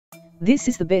This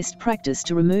is the best practice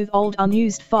to remove old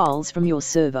unused files from your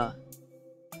server.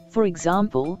 For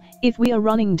example, if we are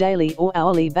running daily or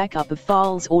hourly backup of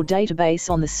files or database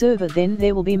on the server, then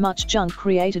there will be much junk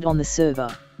created on the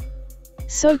server.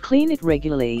 So clean it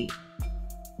regularly.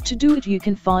 To do it, you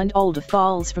can find older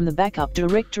files from the backup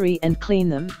directory and clean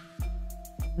them.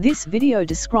 This video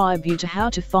describes you to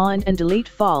how to find and delete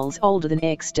files older than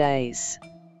X days.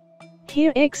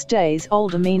 Here X days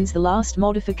older means the last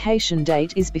modification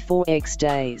date is before X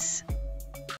days.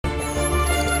 Welcome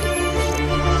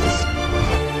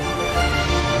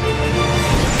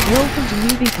to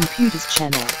Newbie Computers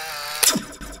channel.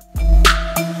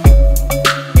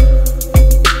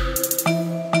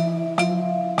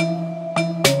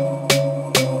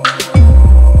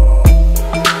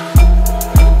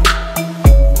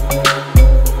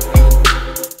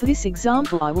 For this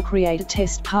example, I will create a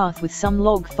test path with some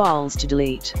log files to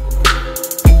delete.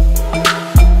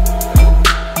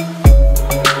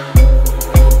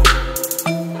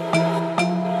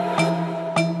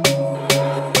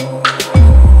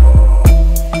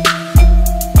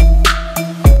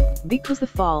 Because the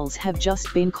files have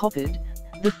just been copied,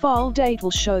 the file date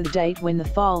will show the date when the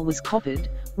file was copied.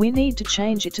 We need to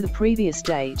change it to the previous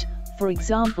date. For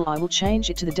example, I will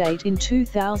change it to the date in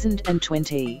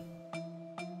 2020.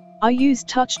 I use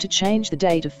touch to change the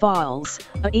date of files.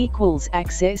 A equals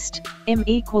accessed, M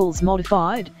equals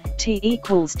modified, T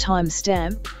equals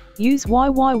timestamp. Use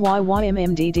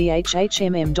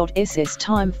YYYYMMDDHHMM.SS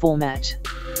time format.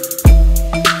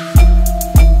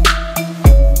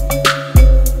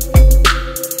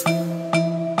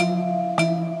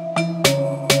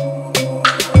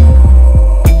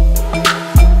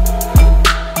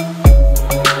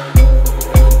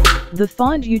 The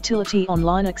find utility on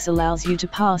Linux allows you to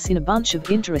pass in a bunch of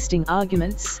interesting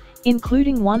arguments,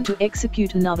 including one to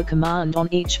execute another command on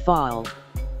each file.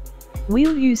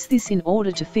 We'll use this in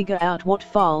order to figure out what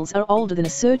files are older than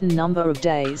a certain number of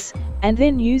days, and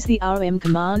then use the rm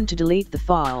command to delete the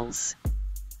files.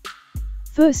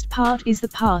 First part is the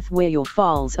path where your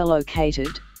files are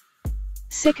located.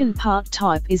 Second part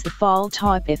type is the file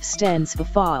type. F stands for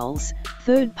files.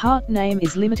 Third part name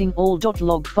is limiting all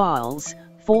 .log files.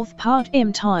 Fourth part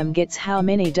M time gets how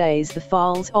many days the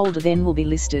files older than will be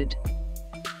listed.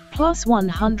 Plus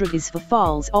 100 is for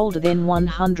files older than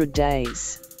 100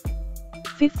 days.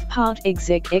 Fifth part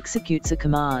exec executes a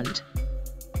command.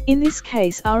 In this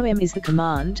case rm is the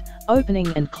command,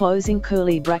 opening and closing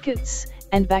curly brackets,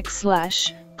 and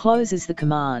backslash closes the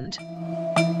command.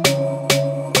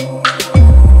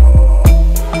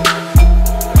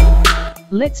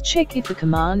 Let's check if the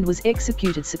command was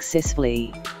executed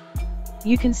successfully.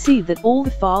 You can see that all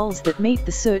the files that meet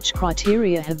the search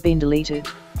criteria have been deleted.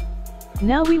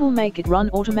 Now we will make it run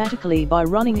automatically by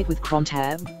running it with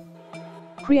crontab.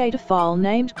 Create a file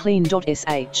named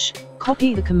clean.sh,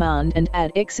 copy the command and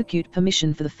add execute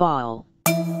permission for the file.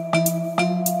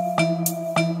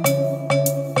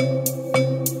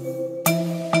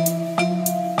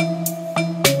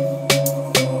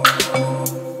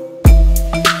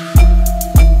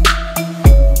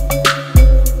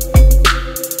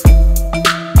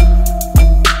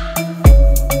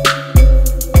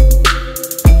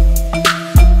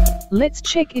 Let's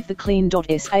check if the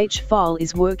clean.sh file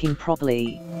is working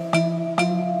properly.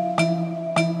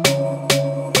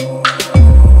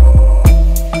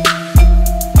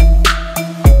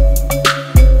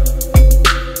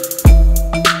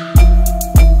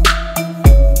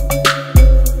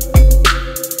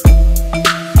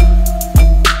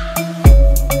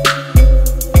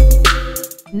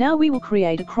 Now we will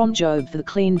create a cron job for the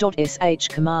clean.sh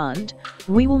command.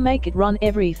 We will make it run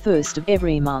every first of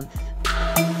every month.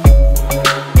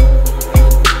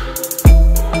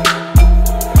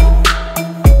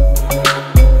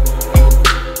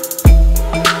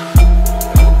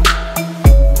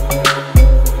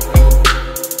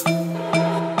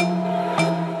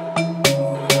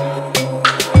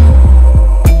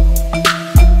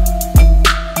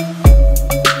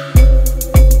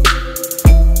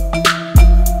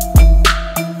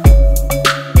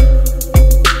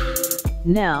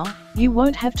 Now, you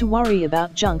won't have to worry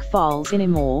about junk files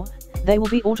anymore. They will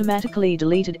be automatically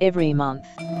deleted every month.